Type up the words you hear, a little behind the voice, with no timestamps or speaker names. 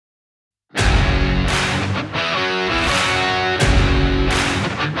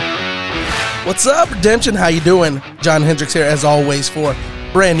What's up, Redemption? How you doing? John Hendricks here, as always, for a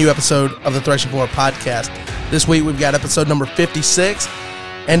brand new episode of the Threshing Floor podcast. This week, we've got episode number 56,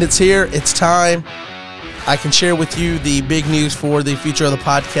 and it's here. It's time. I can share with you the big news for the future of the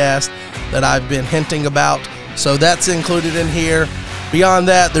podcast that I've been hinting about, so that's included in here. Beyond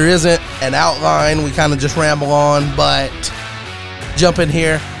that, there isn't an outline. We kind of just ramble on, but jump in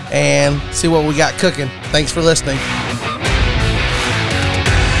here and see what we got cooking. Thanks for listening.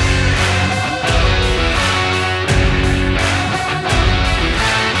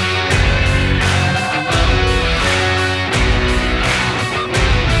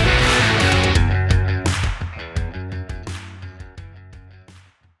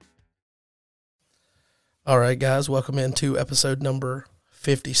 All right, guys, welcome into episode number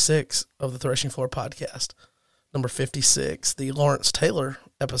 56 of the Threshing Floor podcast. Number 56, the Lawrence Taylor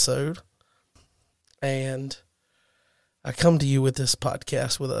episode. And I come to you with this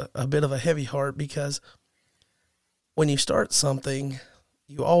podcast with a bit of a heavy heart, because when you start something,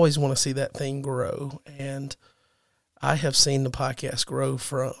 you always want to see that thing grow. And I have seen the podcast grow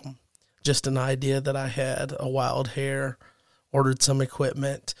from just an idea that I had, a wild hair, ordered some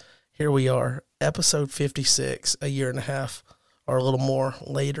equipment. Here we are, episode 56, a year and a half or a little more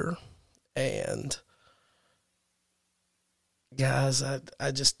later. And guys,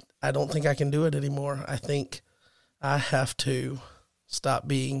 I don't think I can do it anymore. I think I have to stop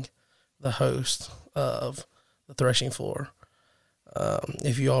being the host of the Threshing Floor.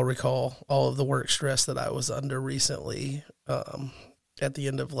 If you all recall all of the work stress that I was under recently, at the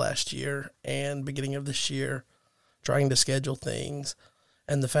end of last year and beginning of this year, trying to schedule things.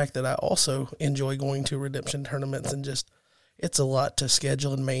 And the fact that I also enjoy going to redemption tournaments, and just, it's a lot to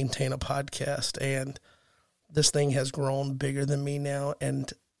schedule and maintain a podcast. And this thing has grown bigger than me now,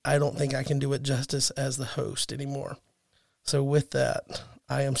 and I don't think I can do it justice as the host anymore. So with that,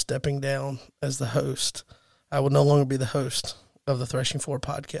 I am stepping down as the host. I will no longer be the host of the Threshing Floor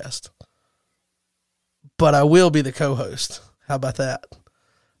podcast, but I will be the co-host. How about that?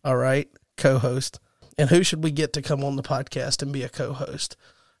 All right, co-host. And who should we get to come on the podcast and be a co-host?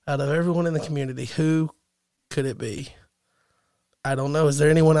 Out of everyone in the community, who could it be? I don't know. Is there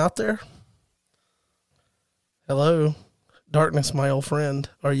anyone out there? Hello? Darkness, my old friend.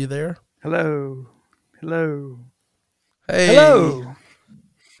 Are you there? Hello. Hello. Hey. Hello.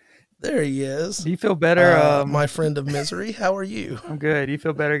 There he is. Do you feel better? My friend of misery. How are you? I'm good. Do you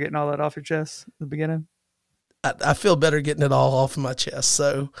feel better getting all that off your chest at the beginning? I feel better getting it all off of my chest.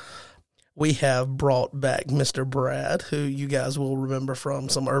 So we have brought back Mr. Brad, who you guys will remember from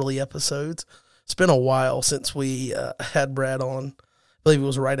some early episodes. It's been a while since we had Brad on. I believe it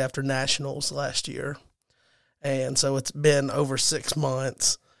was right after Nationals last year. And so it's been over 6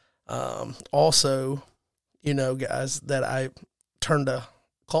 months. Also, you know, guys, that I turned a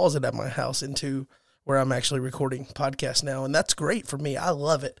closet at my house into where I'm actually recording podcasts now. And that's great for me. I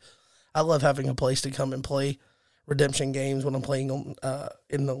love it. I love having a place to come and play redemption games when I'm playing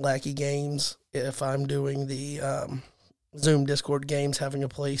in the Lackey games. If I'm doing the Zoom Discord games, having a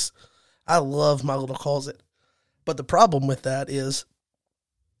place. I love my little closet. But the problem with that is,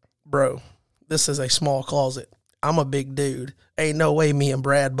 bro, this is a small closet. I'm a big dude. Ain't no way me and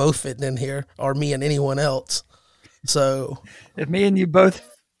Brad both fitting in here, or me and anyone else. So if me and you both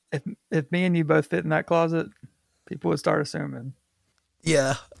fit in that closet, people would start assuming.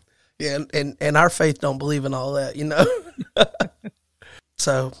 Yeah. Yeah, and our faith don't believe in all that, you know.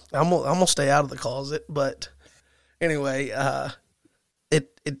 So I'm gonna stay out of the closet. But anyway,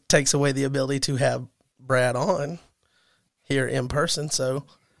 it takes away the ability to have Brad on here in person. So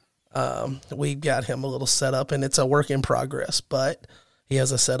we've got him a little setup, and it's a work in progress. But he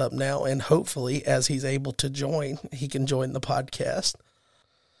has a setup now, and hopefully, as he's able to join, he can join the podcast.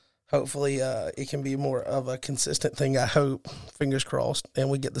 Hopefully, it can be more of a consistent thing, I hope, fingers crossed, and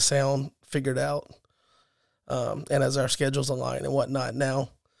we get the sound figured out, and as our schedules align and whatnot.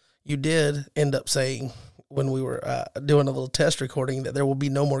 Now, you did end up saying when we were doing a little test recording that there will be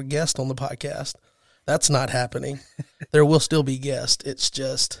no more guests on the podcast. That's not happening. There will still be guests. It's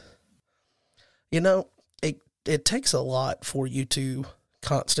just, you know, it takes a lot for you to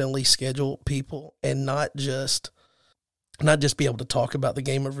constantly schedule people and not just be able to talk about the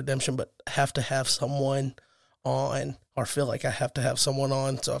game of redemption, but have to have someone on, or feel like I have to have someone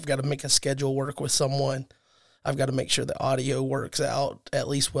on. So I've got to make a schedule work with someone. I've got to make sure the audio works out at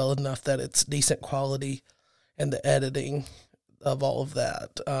least well enough that it's decent quality, and the editing of all of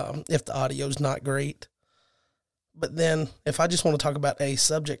that. If the audio is not great, But then if I just want to talk about a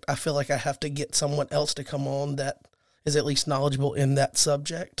subject, I feel like I have to get someone else to come on that is at least knowledgeable in that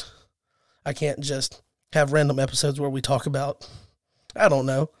subject. I can't just have random episodes where we talk about, I don't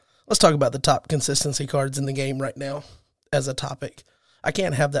know, let's talk about the top consistency cards in the game right now as a topic. I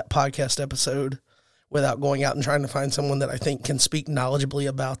can't have that podcast episode without going out and trying to find someone that I think can speak knowledgeably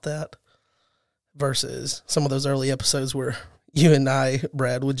about that versus some of those early episodes where you and I,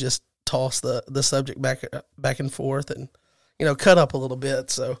 Brad, would just toss the subject back and forth and, cut up a little bit.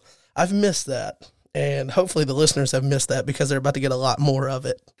 So I've missed that. And hopefully the listeners have missed that because they're about to get a lot more of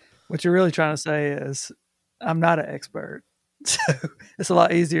it. What you're really trying to say is I'm not an expert. So it's a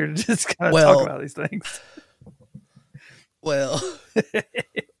lot easier to just kind of talk about these things. Well,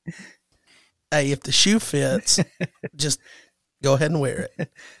 hey, if the shoe fits, just go ahead and wear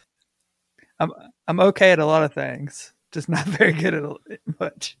it. I'm okay at a lot of things, just not very good at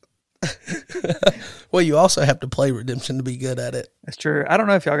much. Well, you also have to play Redemption to be good at it. That's true. I don't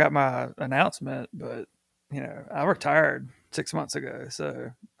know if y'all got my announcement, but I retired 6 months ago,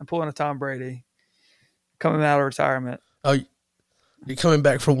 so I'm pulling a Tom Brady, coming out of retirement. Oh, you're coming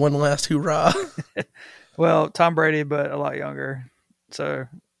back for one last hoorah? Well, Tom Brady, but a lot younger. So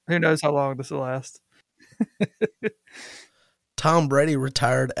who knows how long this will last. Tom Brady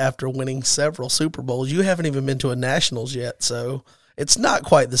retired after winning several Super Bowls. You haven't even been to a Nationals yet, so it's not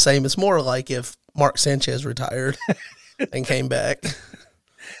quite the same. It's more like if Mark Sanchez retired and came back.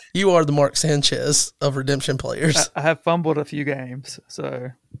 You are the Mark Sanchez of Redemption players. I have fumbled a few games,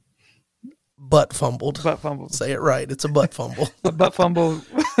 so. Butt fumbled. Butt fumbled. Say it right. It's a butt fumble. A butt fumble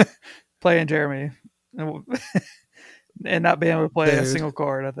playing Jeremy. And not being able to play a single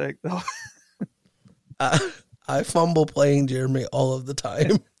card, I think. I fumble playing Jeremy all of the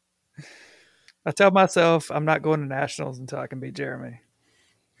time. I tell myself I'm not going to Nationals until I can beat Jeremy.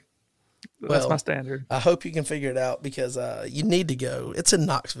 That's my standard. I hope you can figure it out because you need to go. It's in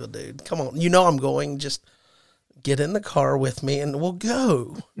Knoxville, dude. Come on. I'm going. Just get in the car with me and we'll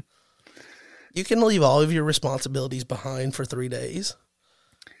go. You can leave all of your responsibilities behind for 3 days.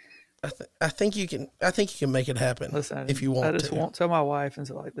 I think you can. I think you can make it happen. Listen, if you want to. I just won't tell my wife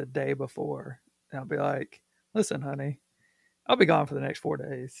until like the day before, and I'll be like, "Listen, honey, I'll be gone for the next 4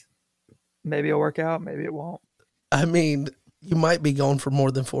 days. Maybe it'll work out. Maybe it won't." I mean, you might be gone for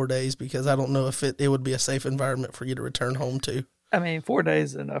more than 4 days because I don't know if it would be a safe environment for you to return home to. I mean, 4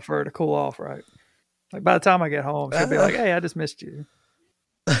 days is enough for her to cool off, right? Like by the time I get home, she'll be like, "Hey, I just missed you."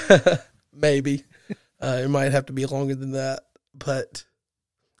 Maybe. It might have to be longer than that. But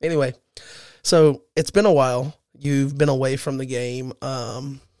anyway, so it's been a while. You've been away from the game.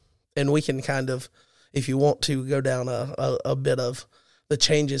 And we can kind of, if you want to, go down a bit of the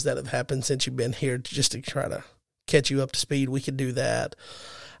changes that have happened since you've been here just to try to catch you up to speed. We could do that.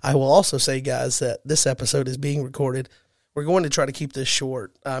 I will also say, guys, that this episode is being recorded. We're going to try to keep this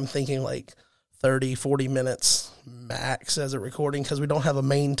short. I'm thinking like 30, 40 minutes max as a recording because we don't have a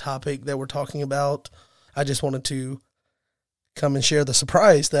main topic that we're talking about. I just wanted to come and share the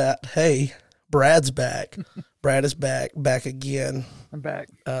surprise that, hey, Brad's back. Brad is back again. I'm back.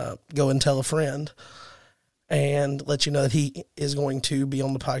 Go and tell a friend and let you know that he is going to be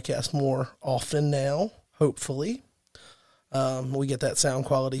on the podcast more often now, hopefully. We get that sound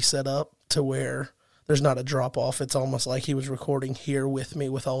quality set up to where there's not a drop off. It's almost like he was recording here with me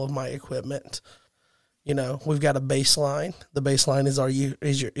with all of my equipment. We've got a baseline. The baseline is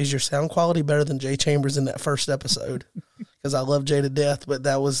is your sound quality better than Jay Chambers in that first episode? Because I love Jay to death, but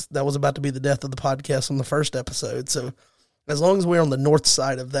that was about to be the death of the podcast on the first episode. So as long as we're on the north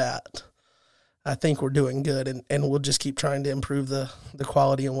side of that, I think we're doing good, and we'll just keep trying to improve the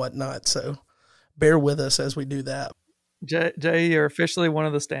quality and whatnot. So bear with us as we do that. Jay, you're officially one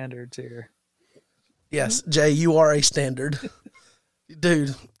of the standards here. Yes, Jay, you are a standard.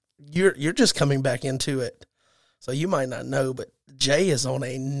 Dude, you're just coming back into it. So you might not know, but Jay is on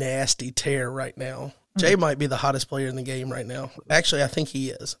a nasty tear right now. Jay might be the hottest player in the game right now. Actually, I think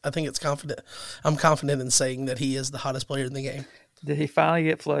he is. I think it's confident. I'm confident in saying that he is the hottest player in the game. Did he finally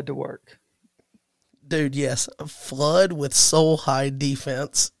get Flood to work? Dude, yes. Flood with soul high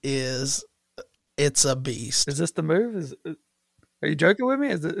defense it's a beast. Is this the move? Are you joking with me?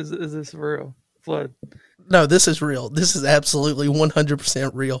 Is this real? Flood. No, this is real. This is absolutely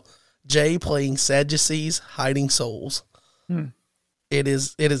 100% real. Jay playing Sadducees, hiding souls. It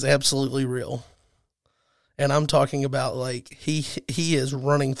is absolutely real. And I'm talking about like he is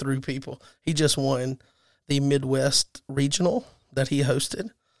running through people. He just won the Midwest Regional that he hosted.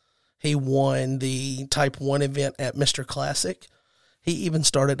 He won the Type 1 event at Mr. Classic. He even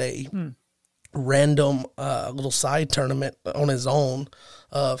started a random little side tournament on his own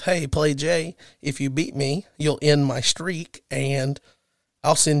of, hey, play Jay. If you beat me, you'll end my streak, and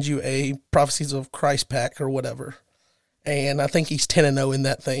I'll send you a Prophecies of Christ pack or whatever. And I think he's 10-0 in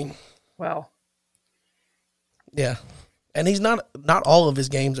that thing. Wow. Yeah. And he's not all of his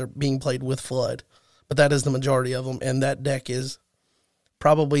games are being played with Flood, but that is the majority of them. And that deck is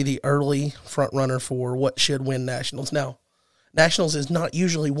probably the early front runner for what should win Nationals. Now, Nationals is not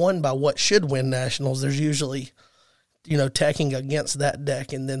usually won by what should win Nationals. There's usually, tacking against that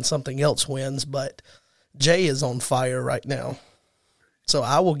deck and then something else wins. But Jay is on fire right now. So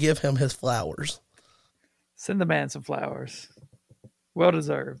I will give him his flowers. Send the man some flowers. Well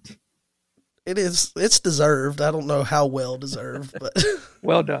deserved. It's deserved. I don't know how well deserved, but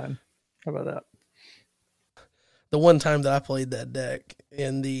well done. How about that? The one time that I played that deck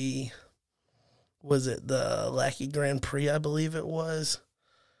in the Lackey Grand Prix, I believe it was,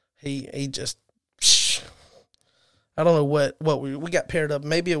 he just, I don't know what we got paired up.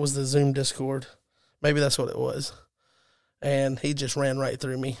 Maybe it was the Zoom Discord. Maybe that's what it was. And he just ran right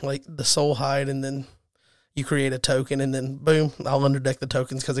through me, like the Soul Hide, and then you create a token, and then boom, I'll underdeck the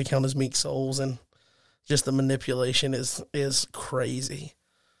tokens because they count as meek souls, and just the manipulation is crazy.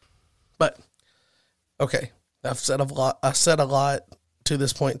 But okay, I've said a lot. I said a lot to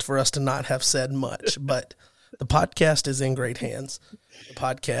this point for us to not have said much, but the podcast is in great hands. The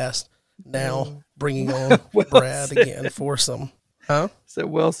podcast now bringing on well Brad said. again for some, So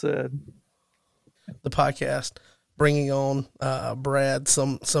well said. The podcast bringing on Brad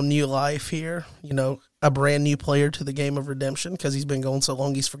some new life here. A brand new player to the game of Redemption because he's been going so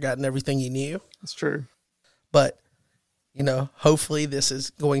long he's forgotten everything he knew. That's true. But, hopefully this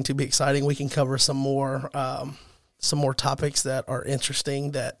is going to be exciting. We can cover some more topics that are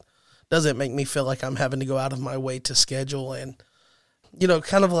interesting that doesn't make me feel like I'm having to go out of my way to schedule. And,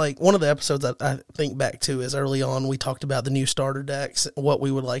 kind of like one of the episodes that I think back to is early on we talked about the new starter decks, what we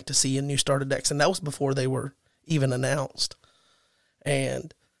would like to see in new starter decks. And that was before they were even announced.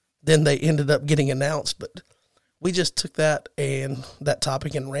 And then they ended up getting announced, but we just took that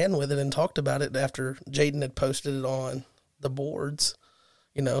topic and ran with it and talked about it after Jaden had posted it on the boards.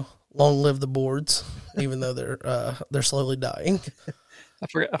 Long live the boards, even though they're slowly dying.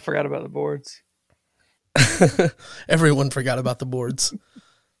 I forgot about the boards. Everyone forgot about the boards,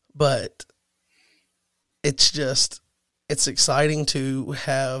 but it's exciting to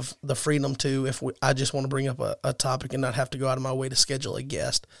have the freedom to, I just want to bring up a topic and not have to go out of my way to schedule a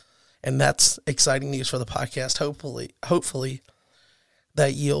guest. And that's exciting news for the podcast. Hopefully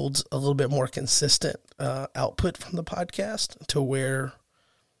that yields a little bit more consistent output from the podcast to where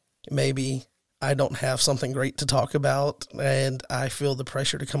maybe I don't have something great to talk about and I feel the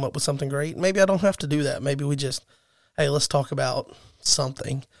pressure to come up with something great. Maybe I don't have to do that. Maybe we just, hey, let's talk about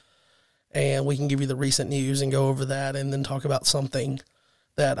something and we can give you the recent news and go over that and then talk about something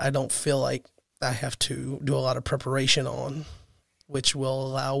that I don't feel like I have to do a lot of preparation on, which will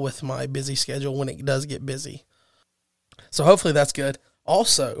allow with my busy schedule when it does get busy. So hopefully that's good.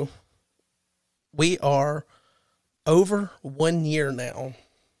 Also, we are over 1 year now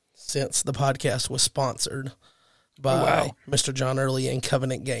since the podcast was sponsored by Mr. John Early and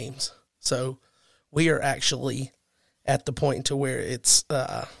Covenant Games. So we are actually at the point to where it's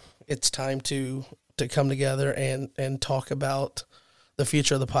time to come together and talk about the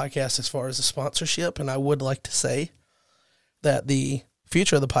future of the podcast as far as the sponsorship. And I would like to say that the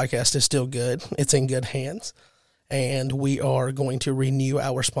future of the podcast is still good. It's in good hands. And we are going to renew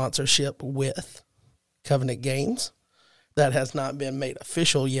our sponsorship with Covenant Games. That has not been made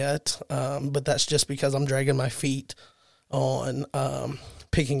official yet, but that's just because I'm dragging my feet on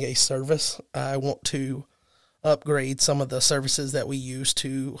picking a service. I want to upgrade some of the services that we use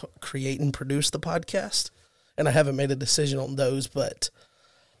to create and produce the podcast, and I haven't made a decision on those, but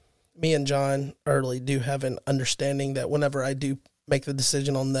me and John Early do have an understanding that whenever I do make the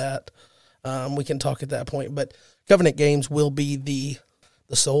decision on that, we can talk at that point. But Covenant Games will be the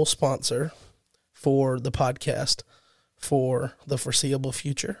sole sponsor for the podcast for the foreseeable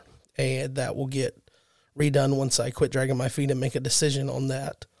future, and that will get redone once I quit dragging my feet and make a decision on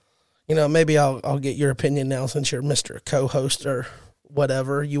that. Maybe I'll get your opinion now since you're Mr. Co-host or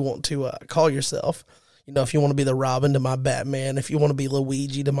whatever you want to call yourself. If you want to be the Robin to my Batman, if you want to be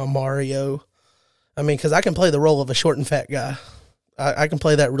Luigi to my Mario. Because I can play the role of a short and fat guy. I can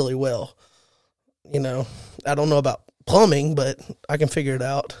play that really well. I don't know about plumbing, but I can figure it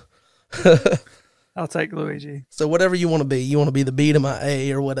out. I'll take Luigi. So whatever you want to be the B to my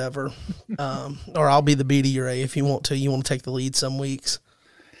A or whatever. Or I'll be the B to your A if you want to. You want to take the lead some weeks.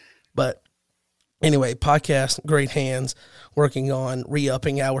 But anyway, podcast, great hands, working on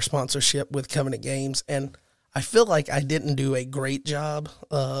re-upping our sponsorship with Covenant Games. And I feel like I didn't do a great job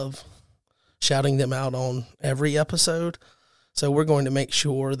of shouting them out on every episode. So we're going to make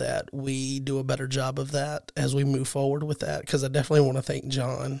sure that we do a better job of that as we move forward with that, because I definitely want to thank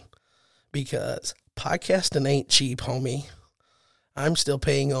John, because Podcasting ain't cheap, homie. I'm still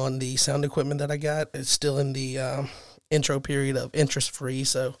paying on the sound equipment that I got. It's still in the intro period of interest free,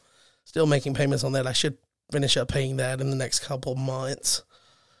 so still making payments on that. I should finish up paying that in the next couple months,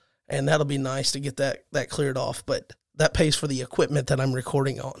 and that'll be nice to get that cleared off. But that pays for the equipment that I'm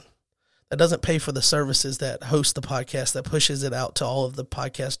recording on. That doesn't pay for the services that host the podcast, that pushes it out to all of the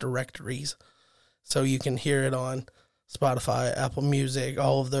podcast directories, so you can hear it on Spotify, Apple Music,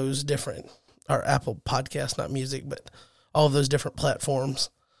 all of those different, or Apple Podcasts, not music, but all of those different platforms.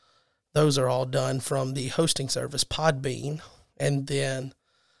 Those are all done from the hosting service, Podbean, and then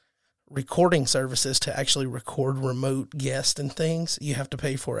recording services to actually record remote guests and things. You have to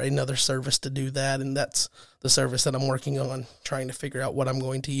pay for another service to do that, and that's the service that I'm working on, trying to figure out what I'm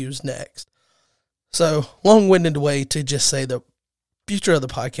going to use next. So, long-winded way to just say the future of the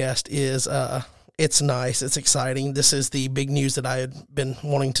podcast is it's nice, it's exciting. This is the big news that I had been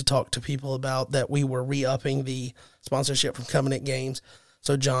wanting to talk to people about, that we were re-upping the sponsorship from Covenant Games.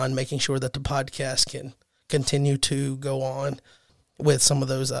 So John making sure that the podcast can continue to go on with some of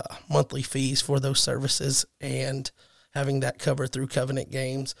those monthly fees for those services, and having that covered through Covenant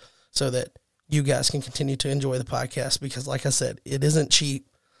Games so that you guys can continue to enjoy the podcast, because like I said, it isn't cheap,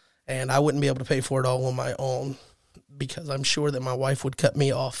 and I wouldn't be able to pay for it all on my own, because I'm sure that my wife would cut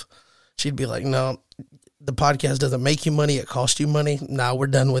me off. She'd be like, no, the podcast doesn't make you money. It costs you money. Now we're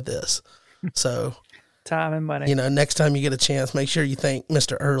done with this. So time and money. Next time you get a chance, make sure you thank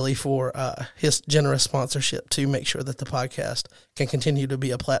Mr. Early for his generous sponsorship to make sure that the podcast can continue to be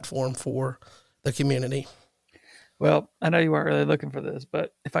a platform for the community. Well, I know you weren't really looking for this,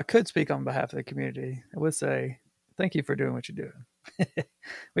 but if I could speak on behalf of the community, I would say thank you for doing what you're doing.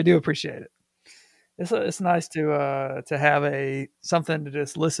 We do appreciate it. It's nice to have something to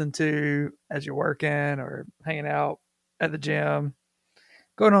just listen to as you're working or hanging out at the gym,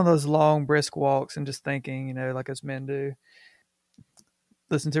 going on those long brisk walks and just thinking, like us men do.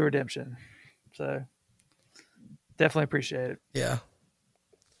 Listen to Redemption. So definitely appreciate it. Yeah.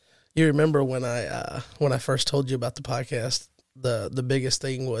 You remember when I first told you about the podcast, the biggest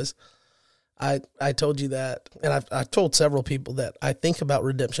thing was I told you that, and I've told several people that I think about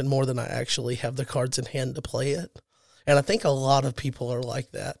Redemption more than I actually have the cards in hand to play it. And I think a lot of people are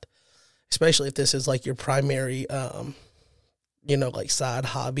like that, especially if this is like your primary, like side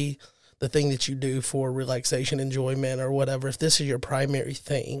hobby, the thing that you do for relaxation, enjoyment, or whatever. If this is your primary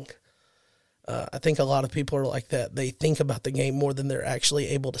thing, I think a lot of people are like that. They think about the game more than they're actually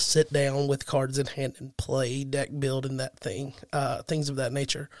able to sit down with cards in hand and play, deck build, and that thing, things of that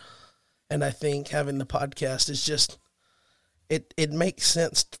nature. And I think having the podcast is just, it makes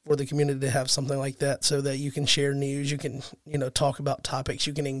sense for the community to have something like that, so that you can share news, you can, talk about topics,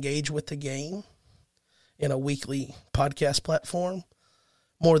 you can engage with the game in a weekly podcast platform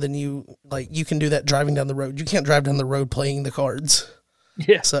more than you can do that driving down the road. You can't drive down the road playing the cards.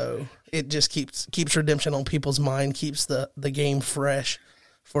 Yeah. So it just keeps Redemption on people's mind, keeps the game fresh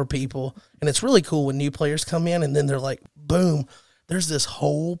for people. And it's really cool when new players come in and then they're like, boom, there's this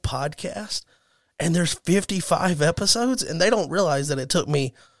whole podcast and there's 55 episodes, and they don't realize that it took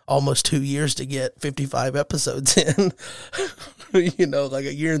me almost 2 years to get 55 episodes in, like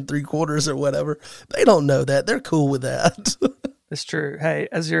a year and 3/4 or whatever. They don't know that. They're cool with that. It's true. Hey,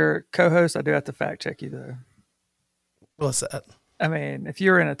 as your co-host, I do have to fact check you though. What's that? I mean, if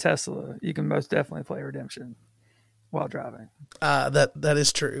you're in a Tesla, you can most definitely play Redemption while driving. That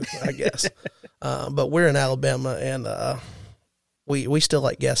is true, I guess. But we're in Alabama, and we still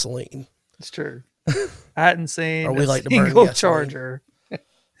like gasoline. It's true. I hadn't seen or we a like to burn single gasoline. charger,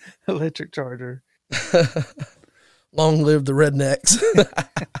 electric charger. Long live the rednecks.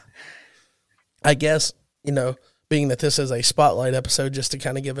 I guess, being that this is a spotlight episode, just to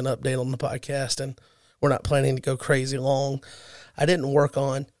kind of give an update on the podcast, and we're not planning to go crazy long. I didn't work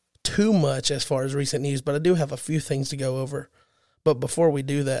on too much as far as recent news, but I do have a few things to go over. But before we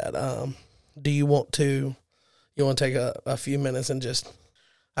do that, do you want to take a few minutes and just,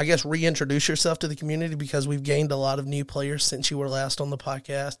 I guess, reintroduce yourself to the community, because we've gained a lot of new players since you were last on the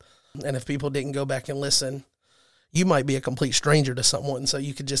podcast. And if people didn't go back and listen, you might be a complete stranger to someone. So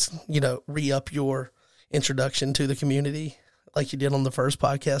you could just, re-up your introduction to the community like you did on the first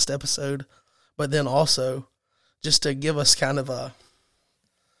podcast episode. But then also just to give us kind of a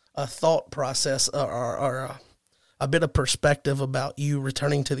thought process or a bit of perspective about you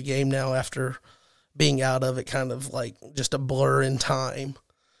returning to the game now after being out of it, kind of like just a blur in time.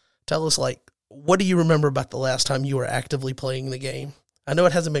 Tell us, what do you remember about the last time you were actively playing the game? I know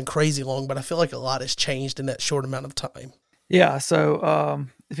it hasn't been crazy long, but I feel like a lot has changed in that short amount of time. Yeah, so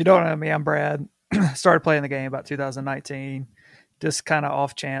if you don't know me, I'm Brad. Started playing the game about 2019. just kind of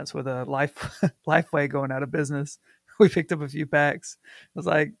off chance with a Lifeway going out of business. We picked up a few packs. I was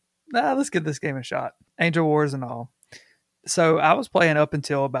like, nah, let's give this game a shot. Angel Wars and all. So I was playing up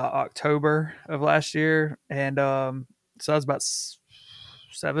until about October of last year. And so that was about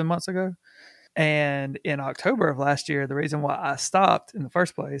 7 months ago. And in October of last year, the reason why I stopped in the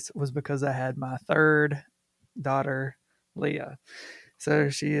first place was because I had my third daughter, Leah. So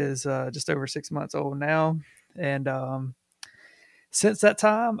she is just over 6 months old now. And since that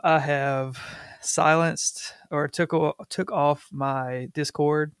time, I have silenced or took off my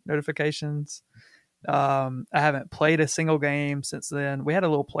Discord notifications. I haven't played a single game since then. We had a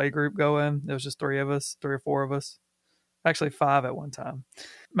little play group going. There was just 3 or 4 of us. Actually 5 at one time.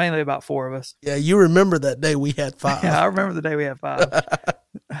 Mainly about 4 of us. Yeah, you remember that day we had 5. Yeah, I remember the day we had 5.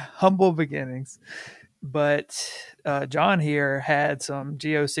 Humble beginnings. But John here had some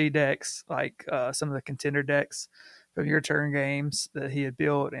GOC decks, like some of the contender decks from your turn games that he had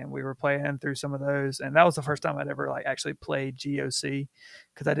built, and we were playing through some of those. And that was the first time I'd ever like actually played GOC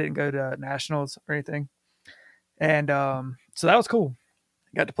because I didn't go to nationals or anything. And so that was cool.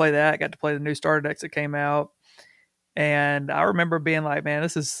 Got to play that. Got to play the new starter decks that came out. And I remember being like, man,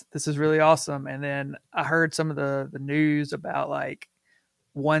 this is really awesome. And then I heard some of the news about like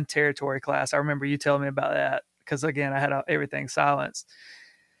one territory class. I remember you telling me about that because, again, I had everything silenced.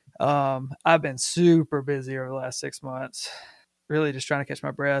 I've been super busy over the last 6 months, really just trying to catch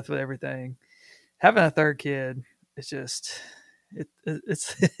my breath with everything. Having a third kid, it's just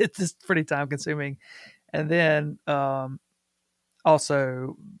it's just pretty time consuming. And then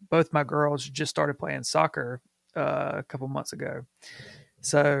also both my girls just started playing soccer a couple months ago.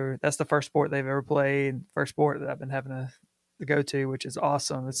 So that's the first sport they've ever played, first sport that I've been having to go to, which is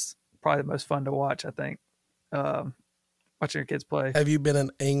awesome. It's probably the most fun to watch, I think, watching your kids play. Have you been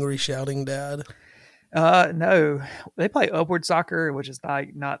an angry shouting dad? No, they play upward soccer, which is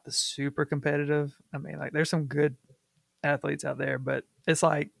like not the super competitive. I mean, like there's some good athletes out there, but it's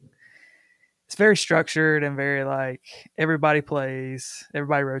like it's very structured and very like everybody plays,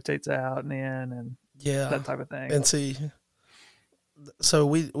 everybody rotates out and in, and yeah, that type of thing. And see, so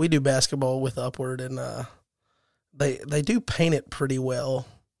we do basketball with Upward, and they do paint it pretty well,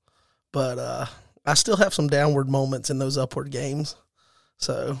 but I still have some downward moments in those Upward games.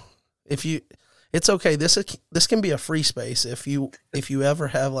 So it's okay. This can be a free space if you ever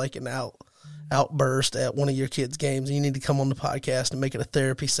have like an outburst at one of your kids' games, and you need to come on the podcast and make it a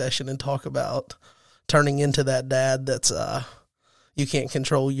therapy session and talk about turning into that dad that's you can't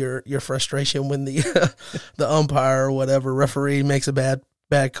control your frustration when the the umpire or whatever referee makes a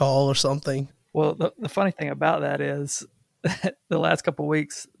bad call or something. Well, the funny thing about that is the last couple of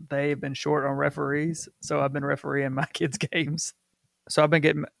weeks they've been short on referees, so I've been refereeing my kids' games. So I've been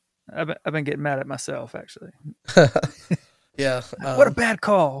getting mad at myself actually. Yeah. What a bad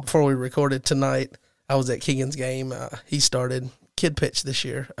call. Before we recorded tonight, I was at Keegan's game. He started kid pitch this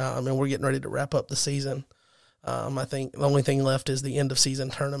year, and we're getting ready to wrap up the season. I think the only thing left is the end of season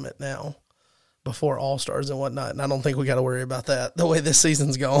tournament now before All-Stars and whatnot. And I don't think we got to worry about that the way this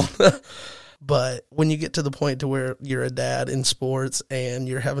season's gone. But when you get to the point to where you're a dad in sports and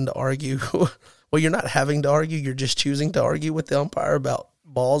you're having to argue, well, you're not having to argue. You're just choosing to argue with the umpire about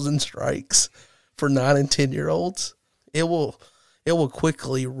balls and strikes for 9 and 10-year-olds. It will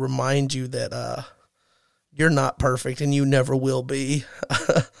quickly remind you that you're not perfect and you never will be.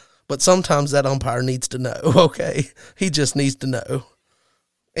 But sometimes that umpire needs to know, okay? He just needs to know.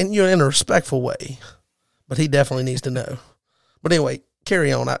 And you're in a respectful way, but he definitely needs to know. But anyway,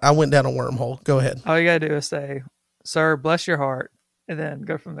 carry on. I went down a wormhole. Go ahead. All you got to do is say, sir, bless your heart, and then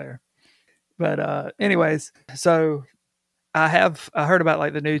go from there. But anyways, so I heard about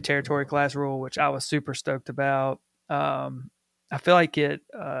like the new territory class rule, which I was super stoked about. I feel like it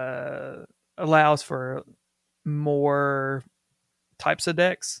allows for more types of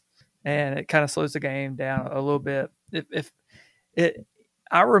decks, and it kind of slows the game down a little bit.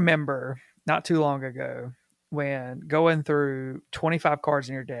 I remember not too long ago when going through 25 cards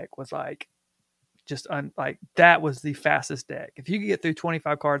in your deck was like just like that was the fastest deck. If you could get through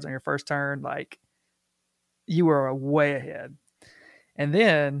 25 cards on your first turn, like you were way ahead. And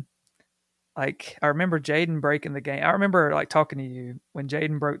then like I remember Jaden breaking the game. I remember like talking to you when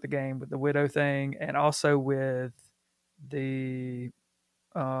Jaden broke the game with the Widow thing, and also with the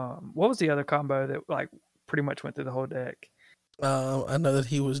what was the other combo that like pretty much went through the whole deck? I know that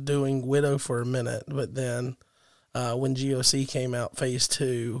he was doing Widow for a minute, but then when GOC came out phase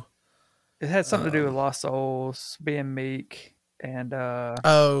 2, it had something to do with Lost Souls, being meek, and you're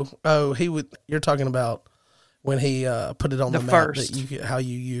talking about when he put it on the map first. that how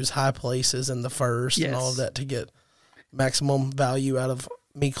you use high places in the first, yes, and all of that to get. maximum value out of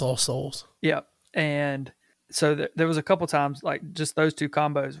Meatclaw Souls. Yeah. And so there was a couple times, like just those two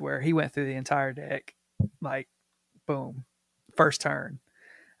combos where he went through the entire deck, like boom, first turn.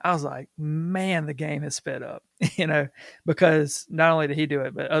 I was like, man, the game has sped up, because not only did he do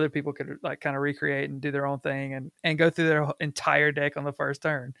it, but other people could like kind of recreate and do their own thing and go through their entire deck on the first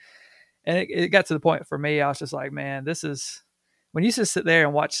turn. And it got to the point for me, I was just like, man, this is when you just sit there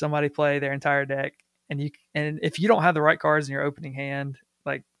and watch somebody play their entire deck, and if you don't have the right cards in your opening hand,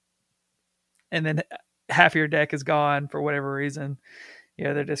 like, and then half your deck is gone for whatever reason,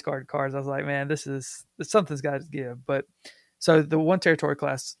 they're discarded cards. I was like, man, something's got to give. But so the one territory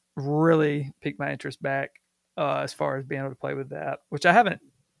class really piqued my interest back as far as being able to play with that, which I haven't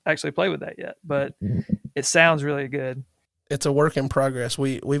actually played with that yet, but it sounds really good. It's a work in progress.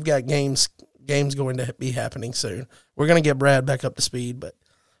 We've got games going to be happening soon. We're going to get Brad back up to speed, but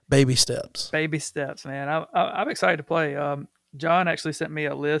baby steps. Baby steps, man. I'm excited to play. John actually sent me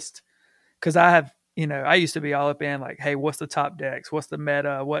a list because I have, I used to be all up in like, hey, what's the top decks? What's the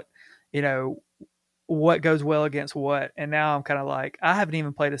meta? What goes well against what? And now I'm kind of like, I haven't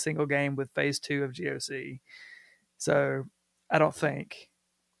even played a single game with phase 2 of GOC. So I don't think,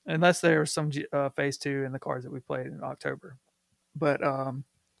 unless there's some phase 2 in the cards that we played in October. But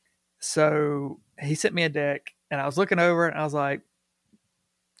so he sent me a deck and I was looking over it and I was like,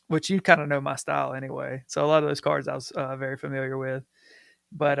 which you kind of know my style anyway. So a lot of those cards I was very familiar with.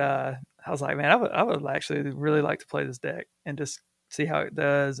 But I was like, man, I would actually really like to play this deck and just see how it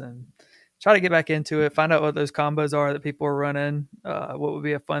does and try to get back into it, find out what those combos are that people are running, what would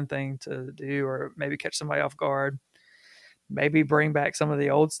be a fun thing to do, or maybe catch somebody off guard, maybe bring back some of the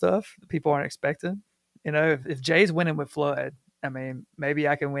old stuff that people aren't expecting. If Jay's winning with Flood, I mean, maybe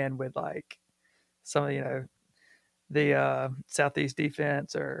I can win with like some of, the Southeast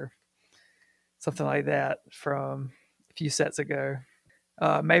defense or something like that from a few sets ago.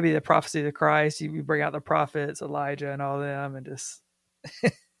 Maybe the Prophecy of the Christ, you bring out the prophets, Elijah and all them, and just,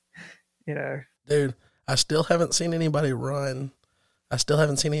 Dude, I still haven't seen anybody run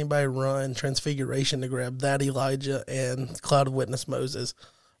Transfiguration to grab that Elijah and Cloud of Witness Moses.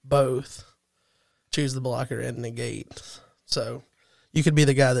 Both choose the blocker and negate. So you could be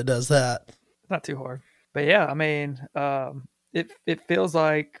the guy that does that. Not too hard. But yeah, I mean, it feels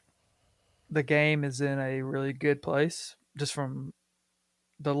like the game is in a really good place just from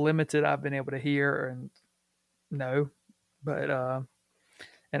the limited I've been able to hear and know. But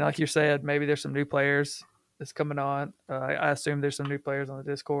and like you said, maybe there's some new players that's coming on. I assume there's some new players on the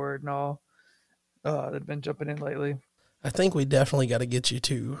Discord and all that have been jumping in lately. I think we definitely got to get you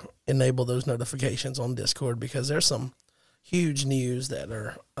to enable those notifications on Discord because there's some huge news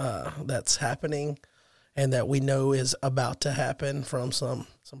that's happening and that we know is about to happen from some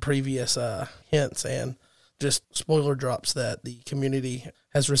previous hints and just spoiler drops that the community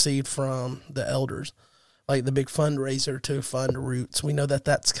has received from the elders, like the big fundraiser to fund Roots. We know that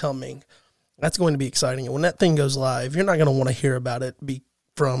that's coming. That's going to be exciting. And when that thing goes live, you're not going to want to hear about it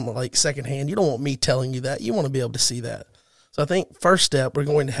from like secondhand. You don't want me telling you that. You want to be able to see that. So I think first step, we're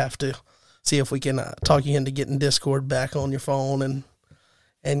going to have to see if we can talk you into getting Discord back on your phone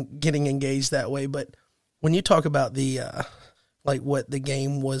and getting engaged that way. But when you talk about the like what the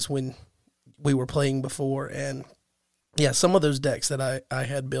game was when we were playing before, and yeah, some of those decks that I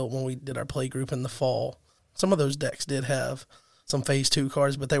had built when we did our play group in the fall, some of those decks did have some phase 2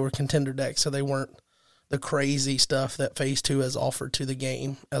 cards, but they were contender decks, so they weren't the crazy stuff that phase 2 has offered to the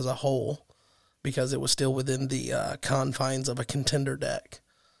game as a whole, because it was still within the confines of a contender deck.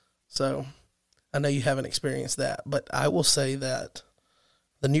 So I know you haven't experienced that, but I will say that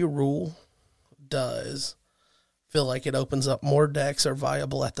the new rule does feel like it opens up more decks are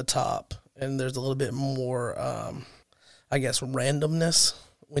viable at the top, and there's a little bit more, I guess, randomness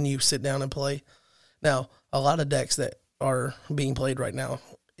when you sit down and play. Now, a lot of decks that are being played right now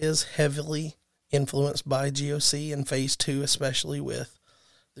is heavily influenced by GOC in phase 2, especially with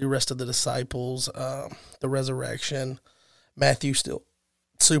the rest of the Disciples, the Resurrection. Matthew still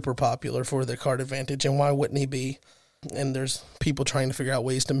super popular for the card advantage, and why wouldn't he be? And there's people trying to figure out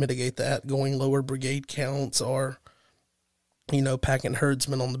ways to mitigate that, going lower brigade counts or, packing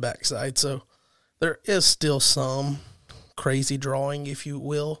herdsmen on the backside. So there is still some crazy drawing, if you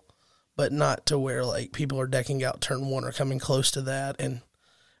will, but not to where like people are decking out turn 1 or coming close to that. And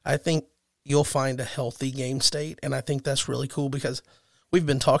I think you'll find a healthy game state, and I think that's really cool because we've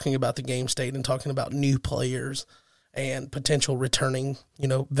been talking about the game state and talking about new players and potential returning,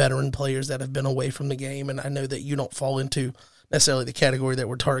 veteran players that have been away from the game. And I know that you don't fall into necessarily the category that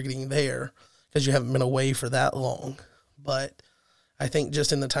we're targeting there because you haven't been away for that long. But I think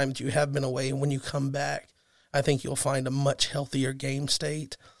just in the time that you have been away, when you come back, I think you'll find a much healthier game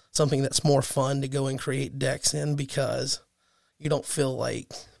state, something that's more fun to go and create decks in, because you don't feel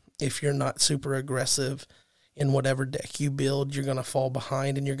like if you're not super aggressive in whatever deck you build, you're going to fall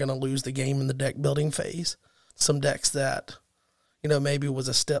behind and you're going to lose the game in the deck building phase. Some decks that, maybe was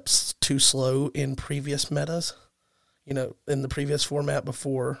a step too slow in previous metas, in the previous format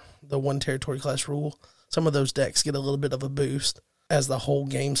before the one territory class rule, some of those decks get a little bit of a boost as the whole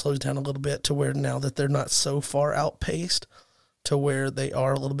game slows down a little bit, to where now that they're not so far outpaced, to where they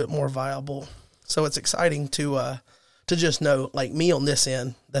are a little bit more viable. So it's exciting to just know, like me on this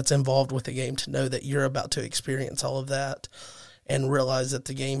end that's involved with the game, to know that you're about to experience all of that and realize that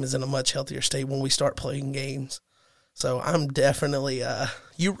the game is in a much healthier state when we start playing games. So I'm definitely,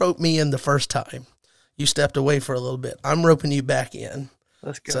 you roped me in the first time. You stepped away for a little bit. I'm roping you back in.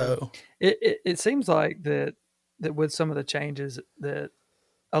 That's good. So it seems like that with some of the changes, that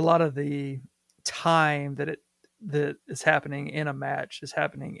a lot of the time that is happening in a match is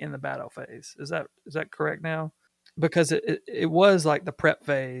happening in the battle phase. Is that correct now? Because it was like the prep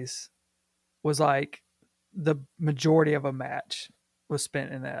phase was like the majority of a match was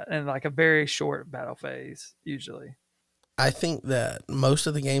spent in that, and like a very short battle phase usually. I think that most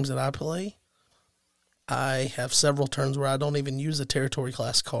of the games that I play, I have several turns where I don't even use a territory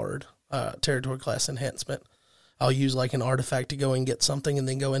class card, territory class enhancement. I'll use like an artifact to go and get something and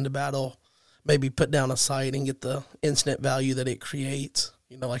then go into battle, maybe put down a site and get the instant value that it creates,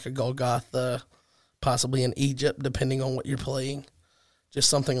 like a Golgotha, possibly in Egypt, depending on what you're playing, just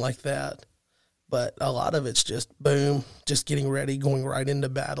something like that. But a lot of it's just boom, just getting ready, going right into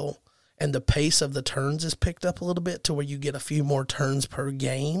battle. And the pace of the turns is picked up a little bit to where you get a few more turns per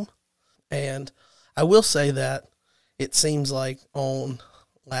game. And I will say that it seems like on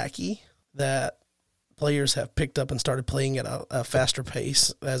Lackey that players have picked up and started playing at a faster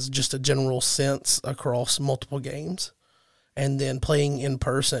pace as just a general sense across multiple games. And then playing in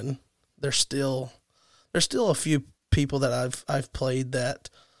person, there's still a few people that I've played that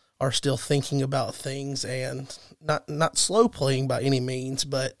are still thinking about things, and not slow playing by any means,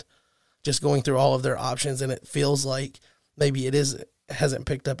 but just going through all of their options. And it feels like maybe hasn't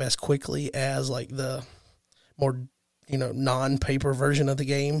picked up as quickly as like the more, non-paper version of the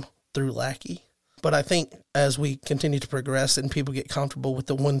game through Lackey. But I think as we continue to progress and people get comfortable with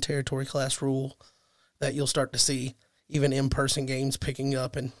the one territory class rule, that you'll start to see even in-person games picking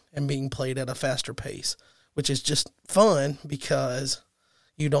up and being played at a faster pace, which is just fun because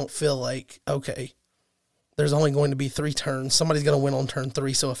you don't feel like, okay, there's only going to be 3 turns. Somebody's going to win on turn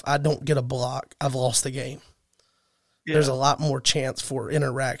 3. So if I don't get a block, I've lost the game. Yeah. There's a lot more chance for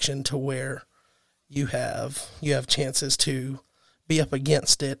interaction, to where you have chances to be up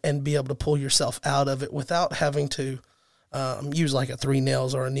against it and be able to pull yourself out of it without having to use like a 3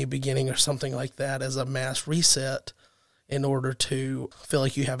 nails or a new beginning or something like that as a mass reset in order to feel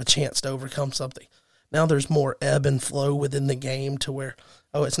like you have a chance to overcome something. Now there's more ebb and flow within the game, to where,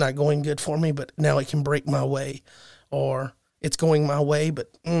 oh, it's not going good for me, but now it can break my way. Or it's going my way, but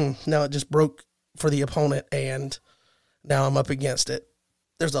now it just broke for the opponent, and now I'm up against it.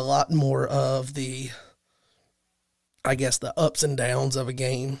 There's a lot more of the ups and downs of a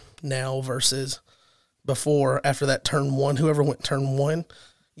game now versus before. After that turn 1, whoever went turn 1,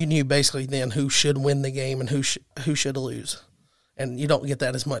 you knew basically then who should win the game and who should lose. And you don't get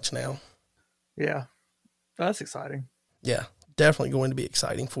that as much now. Yeah. That's exciting. Yeah, definitely going to be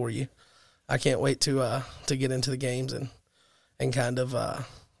exciting for you. I can't wait to get into the games and kind of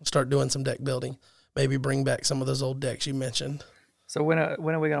start doing some deck building. Maybe bring back some of those old decks you mentioned. So when are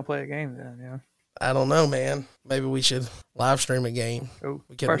we going to play a game then? Yeah. I don't know, man. Maybe we should live stream a game. Oh,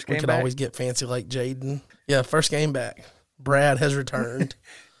 we could always get fancy like Jaden. Yeah, first game back. Brad has returned.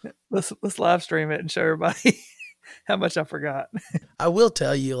 Let's live stream it and show everybody how much I forgot. I will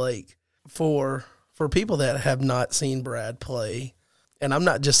tell you, like, for people that have not seen Brad play, and I'm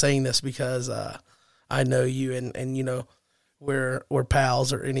not just saying this because I know you and we're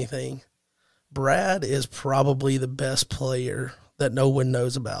pals or anything. Brad is probably the best player that no one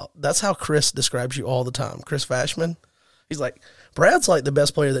knows about. That's how Chris describes you all the time. Chris Fashman. He's like, Brad's like the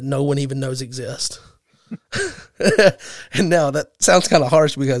best player that no one even knows exists. And now that sounds kind of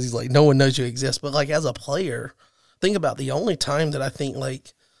harsh because he's like, no one knows you exist. But like as a player, think about the only time that I think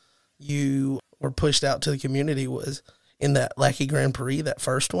like you were pushed out to the community was in that Lackey Grand Prix, that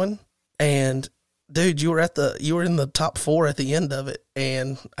first one. And dude, you were in the top 4 at the end of it.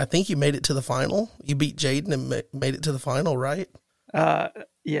 And I think you made it to the final. You beat Jaden and made it to the final, right?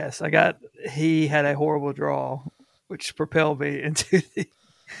 Yes, he had a horrible draw, which propelled me into the.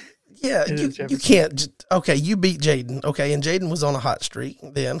 Yeah, you can't. Okay, you beat Jaden. Okay, and Jaden was on a hot streak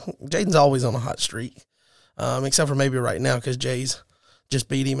then. Jaden's always on a hot streak. except for maybe right now because Jay's just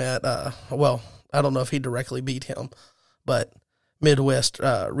beat him at, well, I don't know if he directly beat him, but Midwest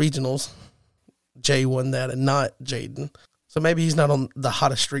Regionals, Jay won that and not Jaden. So maybe he's not on the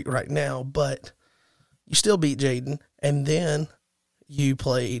hottest streak right now, but you still beat Jaden. And then you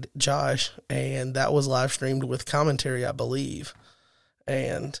played Josh, and that was live streamed with commentary, I believe.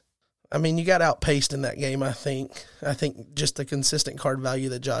 And I mean, you got outpaced in that game, I think. I think just the consistent card value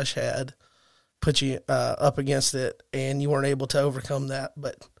that Josh had put you up against it, and you weren't able to overcome that.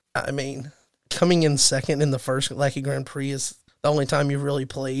 But, I mean, coming in second in the first Lackey Grand Prix is the only time you've really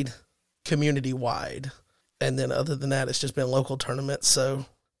played community-wide. And then other than that, it's just been local tournaments. So,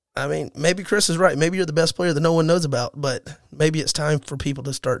 I mean, maybe Chris is right. Maybe you're the best player that no one knows about, but maybe it's time for people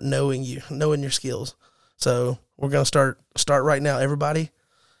to start knowing you, knowing your skills. So we're going to start right now. Everybody,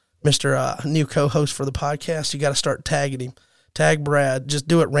 Mr. New co-host for the podcast, you got to start tagging him. Tag Brad. Just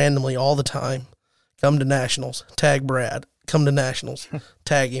do it randomly all the time. Come to nationals. Tag Brad. Come to nationals.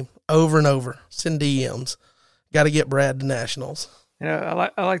 Tag him over and over. Send DMs. Got to get Brad to nationals. You know,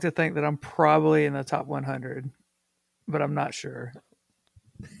 I like to think that I'm probably in the top 100, but I'm not sure.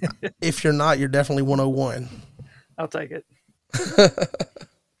 If you're not, you're definitely 101. I'll take it.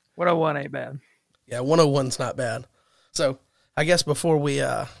 101 ain't bad. Yeah, 101's not bad. So I guess before we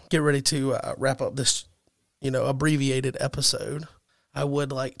get ready to wrap up this, abbreviated episode, I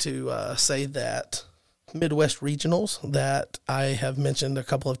would like to say that Midwest Regionals that I have mentioned a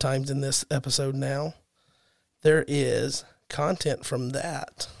couple of times in this episode now, there is content from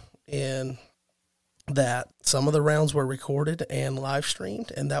that, and that some of the rounds were recorded and live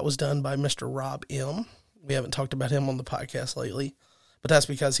streamed, and that was done by Mr. Rob M. We haven't talked about him on the podcast lately, but that's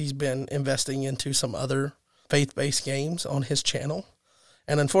because he's been investing into some other faith-based games on his channel.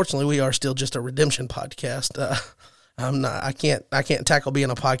 And unfortunately, we are still just a redemption podcast. I can't tackle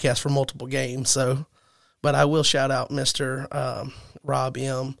being a podcast for multiple games. So, but I will shout out Mr. Rob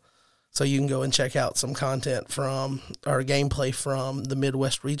M. So you can go and check out some content from our gameplay from the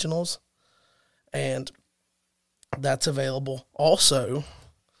Midwest Regionals. And that's available. Also,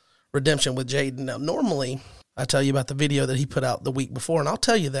 Redemption with Jaden. Now, normally, I tell you about the video that he put out the week before, and I'll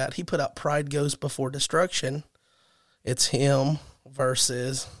tell you that. He put out Pride Goes Before Destruction. It's him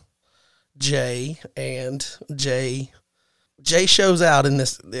versus Jay, and Jay shows out in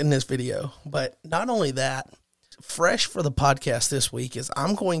this video. But not only that, fresh for the podcast this week is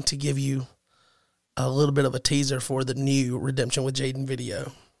I'm going to give you a little bit of a teaser for the new Redemption with Jaden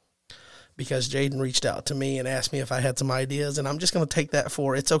video, because Jaden reached out to me and asked me if I had some ideas, and I'm just going to take that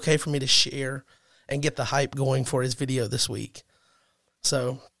for it's okay for me to share and get the hype going for his video this week.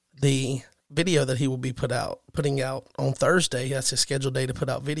 So the video that he will be putting out on Thursday, that's his scheduled day to put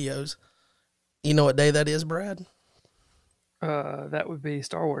out videos. You know what day that is, Brad? That would be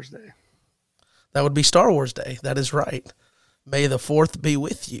Star Wars Day. That would be Star Wars Day. That is right. May the 4th be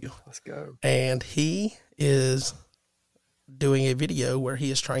with you. Let's go. And he is doing a video where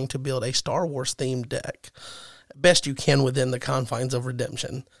he is trying to build a Star Wars themed deck. Best you can within the confines of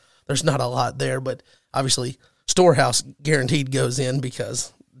Redemption. There's not a lot there, but obviously Storehouse guaranteed goes in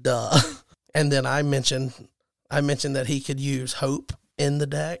because duh. And then I mentioned that he could use Hope in the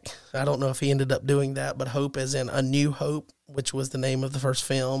deck. I don't know if he ended up doing that, but Hope as in A New Hope, which was the name of the first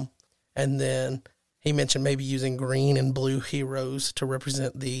film. And then he mentioned maybe using green and blue heroes to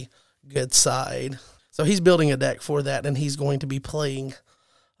represent the good side. So he's building a deck for that, and he's going to be playing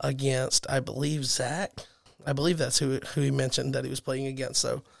against, I believe, Zach. I believe that's who he mentioned that he was playing against.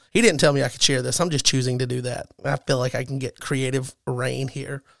 So he didn't tell me I could share this. I'm just choosing to do that. I feel like I can get creative reign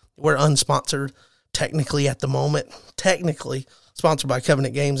here. We're unsponsored technically at the moment. Technically sponsored by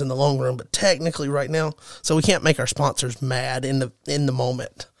Covenant Games in the long run, but technically right now. So we can't make our sponsors mad in the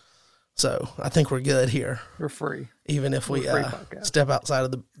moment. So I think we're good here. We're free. Even if we step outside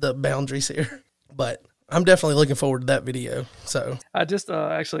of the boundaries here. But I'm definitely looking forward to that video. So I just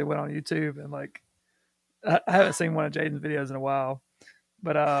actually went on YouTube and I haven't seen one of Jaden's videos in a while.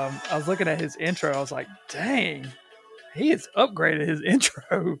 But I was looking at his intro. I was like, dang, he has upgraded his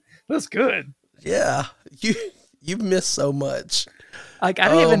intro. That's good. Yeah. You've missed so much. I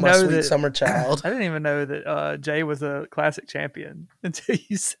didn't even know sweet that summer child. I didn't even know that Jay was a classic champion until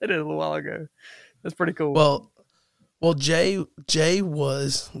you said it a little while ago. That's pretty cool. Well, Jay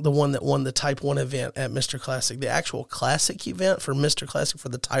was the one that won the Type 1 event at Mr. Classic, the actual classic event for Mr. Classic for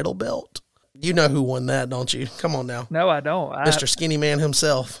the title belt. You know who won that, don't you? Come on now. No, I don't. Mr. Skinny Man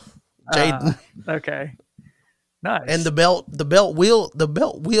himself, Jaden. Okay. Nice. And the belt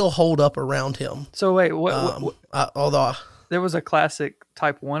will hold up around him. So wait, although there was a classic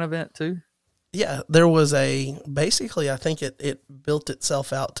Type 1 event too? Yeah, there was basically I think it built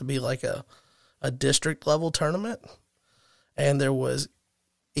itself out to be like a a district level tournament, and there was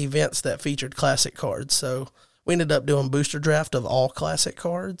events that featured classic cards. So we ended up doing booster draft of all classic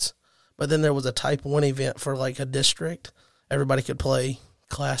cards, but then there was a type 1 event for like a district. Everybody could play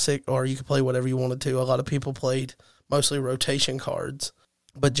classic, or you could play whatever you wanted to. A lot of people played mostly rotation cards,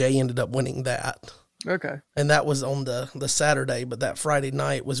 but Jay ended up winning that. Okay. And that was on the Saturday, but that Friday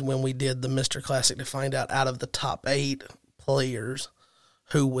night was when we did the Mr. Classic to find out of the top 8 players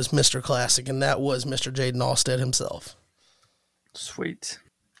who was Mr. Classic, and that was Mr. Jaden Alstead himself. Sweet.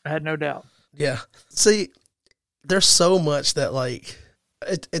 I had no doubt. Yeah. See, there's so much that, like,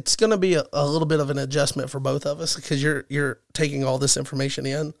 it's going to be a little bit of an adjustment for both of us because you're taking all this information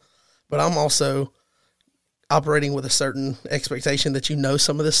in, but I'm also operating with a certain expectation that you know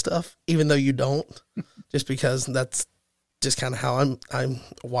some of this stuff, even though you don't, just because that's just kind of how I'm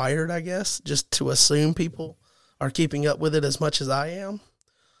wired, I guess, just to assume people are keeping up with it as much as I am,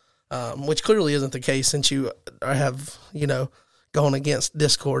 which clearly isn't the case since you have, gone against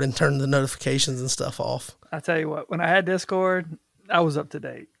Discord and turned the notifications and stuff off. I tell you what, when I had Discord, I was up to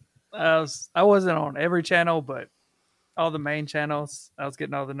date. I wasn't on every channel, but all the main channels, I was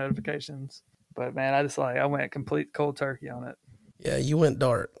getting all the notifications. But man, I went complete cold turkey on it. Yeah, you went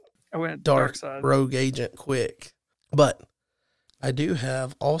dark. I went dark side. Rogue agent quick. But I do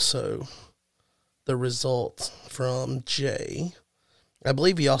have also the results from Jay. I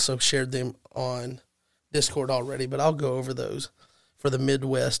believe he also shared them on Discord already, but I'll go over those for the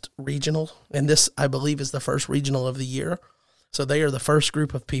Midwest Regional. And this, I believe, is the first regional of the year. So they are the first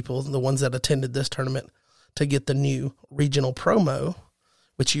group of people, the ones that attended this tournament, to get the new regional promo,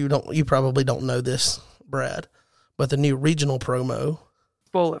 which you probably don't know this, Brad, but the new regional promo.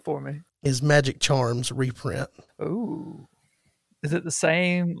 Spoil it for me. Is Magic Charms reprint. Ooh. Is it the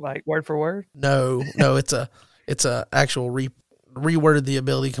same, like word for word? No, it's a actual reworded the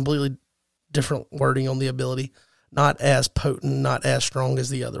ability, completely different wording on the ability, not as potent, not as strong as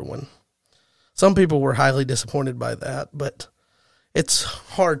the other one. Some people were highly disappointed by that, but it's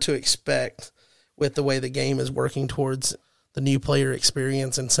hard to expect with the way the game is working towards the new player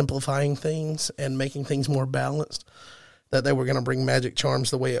experience and simplifying things and making things more balanced, that they were going to bring Magic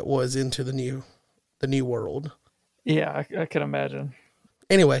Charms the way it was into the new world. Yeah, I can imagine.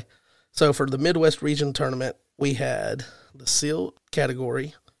 Anyway, so for the Midwest Region Tournament, we had the sealed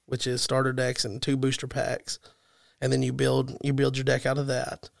category, which is starter decks and 2 booster packs, and then you build your deck out of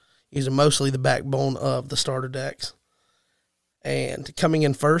that, using mostly the backbone of the starter decks. And coming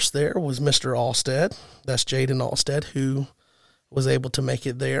in first there was Mr. Alstead. That's Jaden Alstead, who was able to make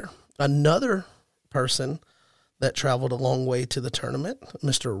it there. Another person that traveled a long way to the tournament,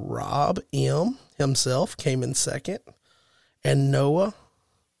 Mr. Rob M. himself, came in second. And Noah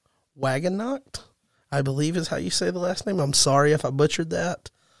Wagenocht, I believe is how you say the last name. I'm sorry if I butchered that,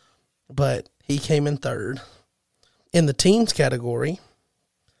 but he came in third. In the teams category,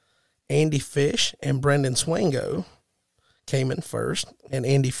 Andy Fish and Brendan Swango came in first. And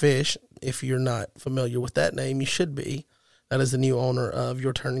Andy Fish, if you're not familiar with that name, you should be. That is the new owner of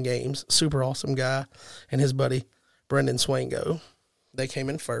Your Turn Games. Super awesome guy. And his buddy, Brendan Swango. They came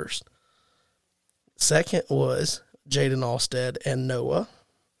in first. Second was Jaden Alstead and Noah.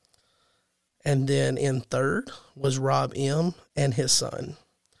 And then in third was Rob M. and his son.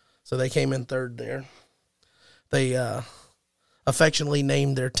 So they came in third there. They affectionately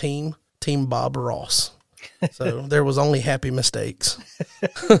named their team Bob Ross. So there was only happy mistakes.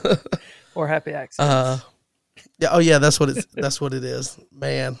 Or happy accidents. Yeah, oh yeah, that's what it is.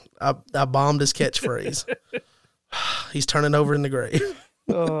 Man, I bombed his catchphrase. He's turning over in the grave.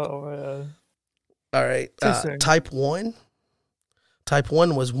 Oh man. All right. Type 1. Type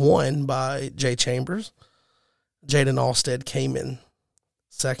 1 was won by Jay Chambers. Jaden Alstead came in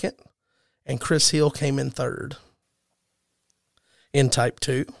second, and Chris Hill came in third. In Type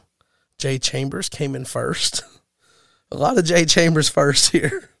 2, Jay Chambers came in first. A lot of Jay Chambers first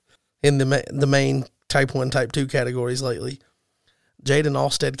here in the main Type 1, Type 2 categories lately. Jaden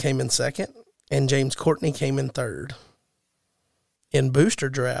Alstead came in second, and James Courtney came in third. In Booster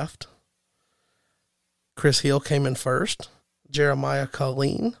Draft, Chris Hill came in first. Jeremiah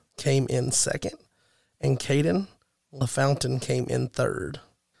Colleen came in second, and Caden LaFountain came in third.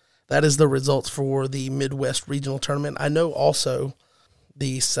 That is the results for the Midwest Regional Tournament. I know also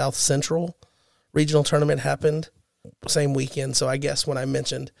the South Central Regional Tournament happened same weekend, so I guess when I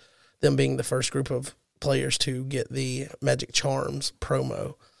mentioned them being the first group of players to get the Magic Charms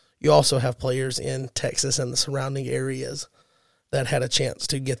promo, you also have players in Texas and the surrounding areas that had a chance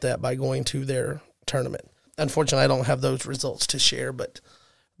to get that by going to their tournament. Unfortunately, I don't have those results to share, but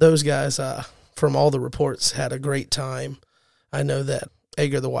those guys, from all the reports, had a great time. I know that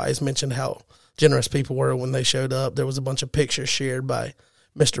Agar the Wise mentioned how generous people were when they showed up. There was a bunch of pictures shared by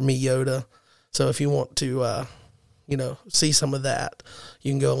Mr. Miyota. So if you want to, see some of that,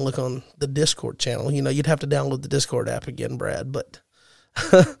 you can go and look on the Discord channel. You'd have to download the Discord app again, Brad, but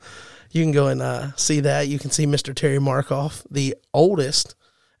you can go and see that. You can see Mr. Terry Markoff, the oldest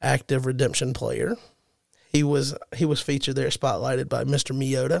active Redemption player. He was featured there, spotlighted by Mr.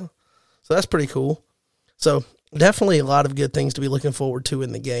 Miyota. So that's pretty cool. So definitely a lot of good things to be looking forward to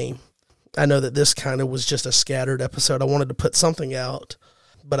in the game. I know that this kind of was just a scattered episode. I wanted to put something out,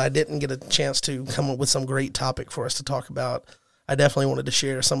 but I didn't get a chance to come up with some great topic for us to talk about. I definitely wanted to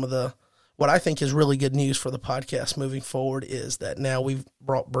share some of what I think is really good news for the podcast moving forward is that now we've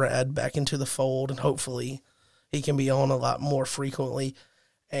brought Brad back into the fold, and hopefully he can be on a lot more frequently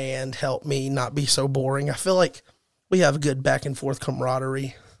and help me not be so boring. I feel like we have good back and forth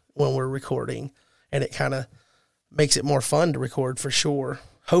camaraderie when we're recording, and it kind of makes it more fun to record for sure.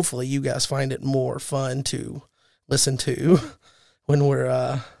 Hopefully you guys find it more fun to listen to when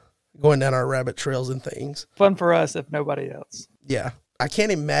we're going down our rabbit trails and things. Fun for us, if nobody else. Yeah. I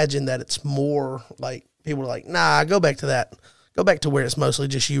can't imagine that it's more like people are like, nah, go back to that. Go back to where it's mostly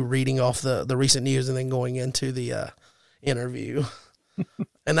just you reading off the recent news and then going into the interview.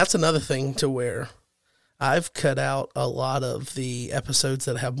 And that's another thing to where I've cut out a lot of the episodes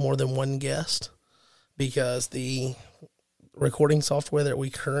that have more than one guest because the recording software that we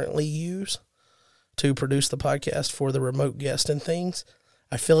currently use to produce the podcast for the remote guest and things,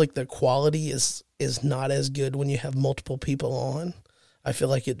 I feel like the quality is not as good when you have multiple people on. I feel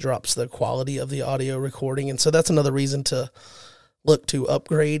like it drops the quality of the audio recording. And so that's another reason to look to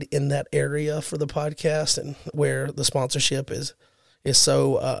upgrade in that area for the podcast, and where the sponsorship is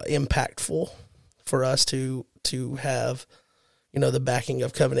so impactful for us to have, the backing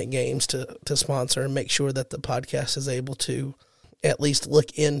of Covenant Games to sponsor and make sure that the podcast is able to at least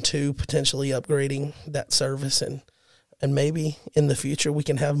look into potentially upgrading that service. And maybe in the future we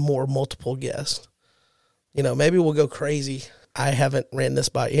can have multiple guests. Maybe we'll go crazy. I haven't ran this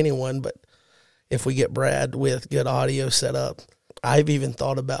by anyone, but if we get Brad with good audio set up, I've even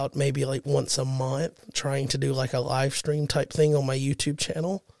thought about maybe like once a month trying to do like a live stream type thing on my YouTube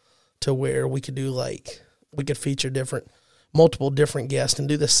channel, to where we could feature multiple different guests and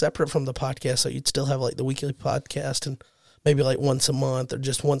do this separate from the podcast. So you'd still have like the weekly podcast, and maybe like once a month or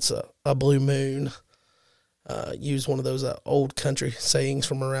just once a blue moon, use one of those old country sayings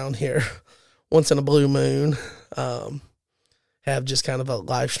from around here, once in a blue moon, have just kind of a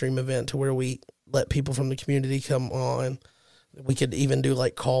live stream event to where we let people from the community come on. We could even do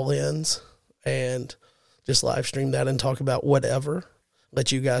like call-ins and just live stream that and talk about whatever.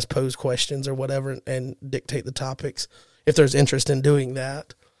 Let you guys pose questions or whatever and dictate the topics if there's interest in doing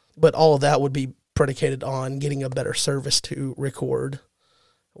that. But all of that would be predicated on getting a better service to record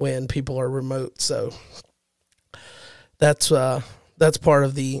when people are remote. So that's part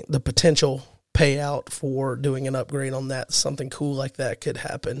of the potential payout for doing an upgrade on that. Something cool like that could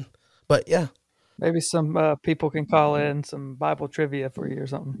happen. But yeah. Maybe some people can call in some Bible trivia for you or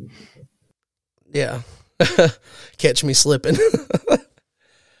something. Yeah. Catch me slipping.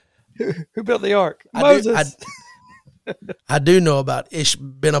 Who built the ark? Moses. I do know about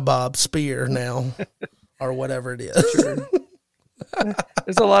Ishbenabab's spear now, or whatever it is. Sure.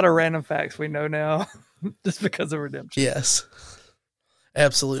 There's a lot of random facts we know now just because of Redemption. Yes,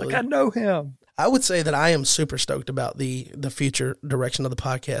 absolutely. It's like, I know him. I would say that I am super stoked about the future direction of the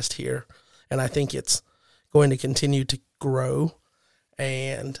podcast here. And I think it's going to continue to grow,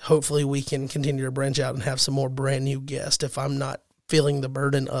 and hopefully we can continue to branch out and have some more brand new guests. If I'm not feeling the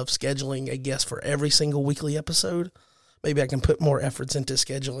burden of scheduling a guest for every single weekly episode, maybe I can put more efforts into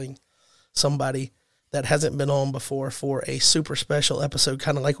scheduling somebody that hasn't been on before for a super special episode,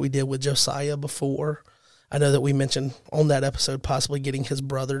 kind of like we did with Josiah before. I know that we mentioned on that episode possibly getting his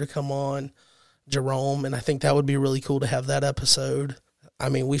brother to come on, Jerome, and I think that would be really cool to have that episode. I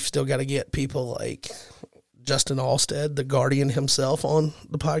mean, we've still got to get people like Justin Alstead, the Guardian himself, on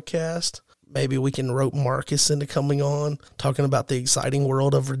the podcast. Maybe we can rope Marcus into coming on, talking about the exciting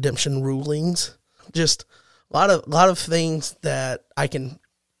world of redemption rulings. Just a lot of things that I can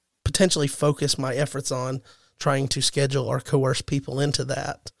potentially focus my efforts on, trying to schedule or coerce people into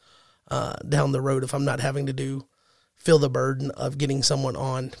that down the road if I'm not having to feel the burden of getting someone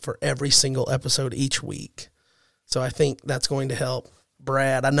on for every single episode each week. So I think that's going to help.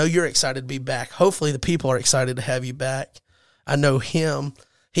 Brad, I know you're excited to be back. Hopefully the people are excited to have you back. I know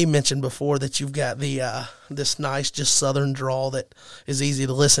he mentioned before that you've got this nice, just southern drawl that is easy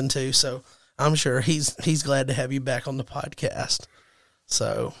to listen to. So I'm sure he's glad to have you back on the podcast.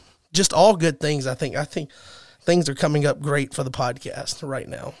 So just all good things. I think things are coming up great for the podcast right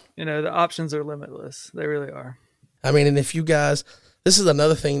now. You know, the options are limitless. They really are. I mean, and if you guys, this is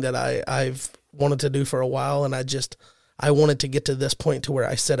another thing that I've wanted to do for a while, and I wanted to get to this point to where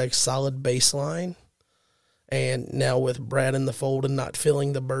I set a solid baseline. And now with Brad in the fold and not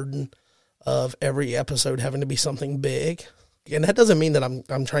feeling the burden of every episode having to be something big. And that doesn't mean that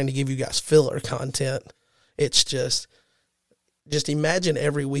I'm trying to give you guys filler content. It's just imagine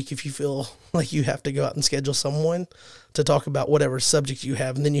every week if you feel like you have to go out and schedule someone to talk about whatever subject you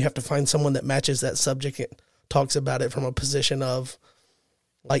have, and then you have to find someone that matches that subject and talks about it from a position of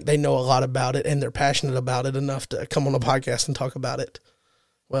like they know a lot about it and they're passionate about it enough to come on a podcast and talk about it.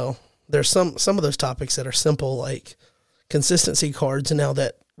 Well, there's some of those topics that are simple, like consistency cards. Now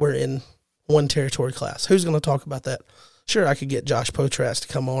that we're in one territory class, who's going to talk about that? Sure, I could get Josh Potras to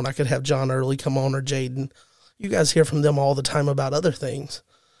come on. I could have John Early come on, or Jaden. You guys hear from them all the time about other things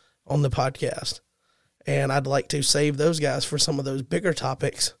on the podcast. And I'd like to save those guys for some of those bigger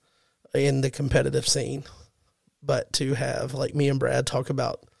topics in the competitive scene. But to have like me and Brad talk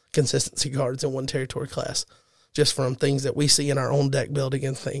about consistency cards in one territory class, just from things that we see in our own deck building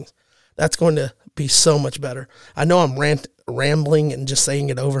and things, that's going to be so much better. I know I'm rambling and just saying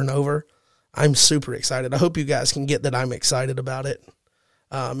it over and over. I'm super excited. I hope you guys can get that I'm excited about it,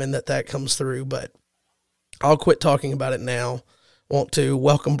 and that comes through. But I'll quit talking about it now. Want to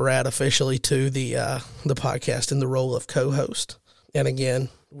welcome Brad officially to the podcast in the role of co-host. And again,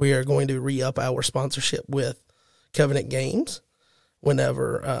 we are going to re-up our sponsorship with Covenant Games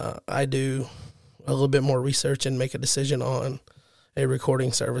whenever I do a little bit more research and make a decision on a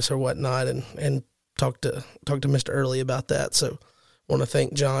recording service or whatnot, and talk to Mr. Early about that. So want to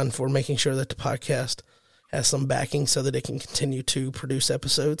thank John for making sure that the podcast has some backing so that it can continue to produce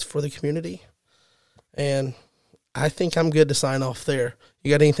episodes for the community. And I think I'm good to sign off there.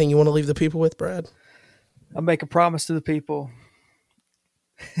 You got anything you want to leave the people with, Brad? I'll make a promise to the people.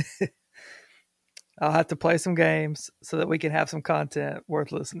 I'll have to play some games so that we can have some content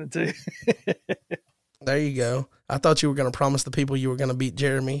worth listening to. There you go. I thought you were going to promise the people you were going to beat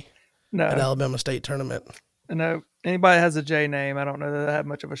Jeremy at Alabama State Tournament. No, anybody that has a J name, I don't know that I have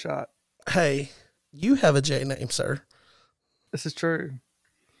much of a shot. Hey, you have a J name, sir. This is true.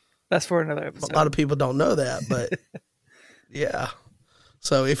 That's for another episode. A lot of people don't know that, but yeah.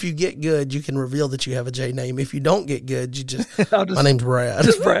 So if you get good, you can reveal that you have a J name. If you don't get good, you just my name's Brad.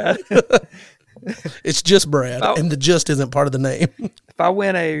 Just Brad. It's just Brad, and the just isn't part of the name. If I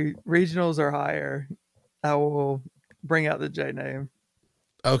win a regionals or higher, I will bring out the J name.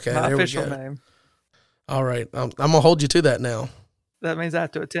 Okay, my there official we go. name. All right, I'm gonna hold you to that now. That means I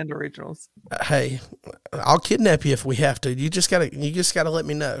have to attend the regionals. Hey, I'll kidnap you if we have to. You just gotta let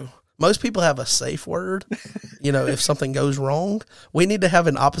me know. Most people have a safe word. You know, if something goes wrong, we need to have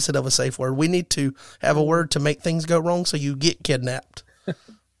an opposite of a safe word. We need to have a word to make things go wrong so you get kidnapped.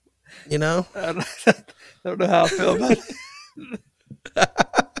 You know? I don't know how I feel about it. I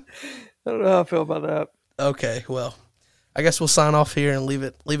don't know how I feel about that. Okay, well, I guess we'll sign off here and leave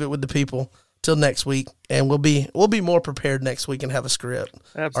it with the people till next week, and we'll be more prepared next week and have a script.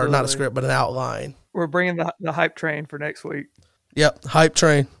 Absolutely. Or not a script, but an outline. We're bringing the hype train for next week. Yep, hype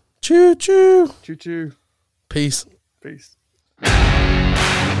train. Choo choo. Choo choo. Peace. Peace.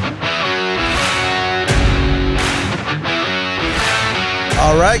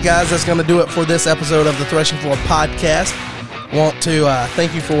 All right, guys, that's going to do it for this episode of the Threshing Floor Podcast. Want to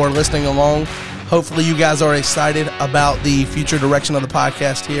thank you for listening along. Hopefully you guys are excited about the future direction of the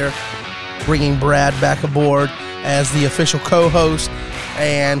podcast here, bringing Brad back aboard as the official co-host,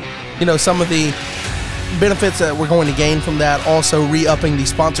 and, you know, some of the benefits that we're going to gain from that, also re-upping the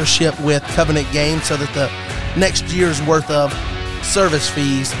sponsorship with Covenant Games so that the next year's worth of service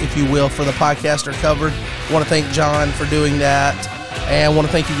fees, if you will, for the podcast are covered. I want to thank John for doing that, and I want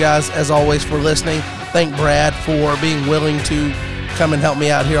to thank you guys, as always, for listening. Thank Brad for being willing to come and help me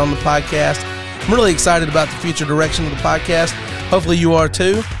out here on the podcast. I'm really excited about the future direction of the podcast. Hopefully you are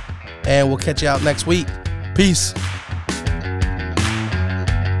too, and we'll catch you out next week. Peace.